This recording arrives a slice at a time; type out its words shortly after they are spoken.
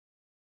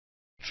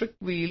trick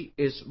wheel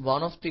is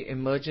one of the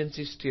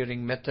emergency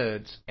steering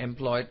methods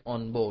employed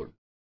on board.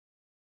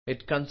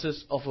 It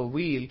consists of a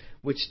wheel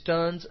which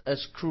turns a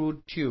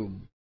screwed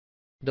tube.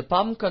 The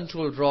pump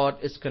control rod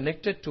is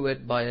connected to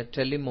it by a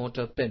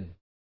telemotor pin.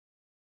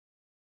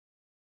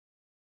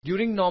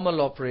 During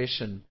normal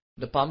operation,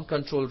 the pump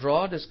control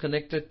rod is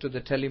connected to the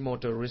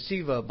telemotor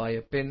receiver by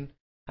a pin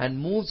and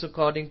moves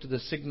according to the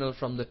signal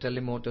from the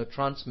telemotor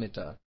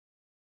transmitter.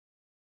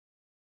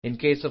 In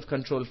case of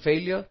control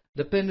failure,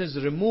 the pin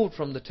is removed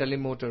from the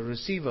telemotor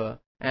receiver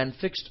and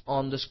fixed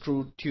on the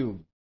screwed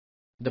tube.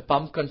 The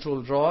pump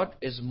control rod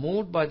is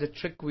moved by the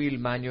trick wheel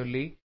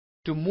manually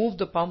to move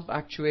the pump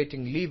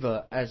actuating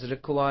lever as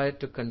required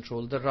to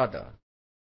control the rudder.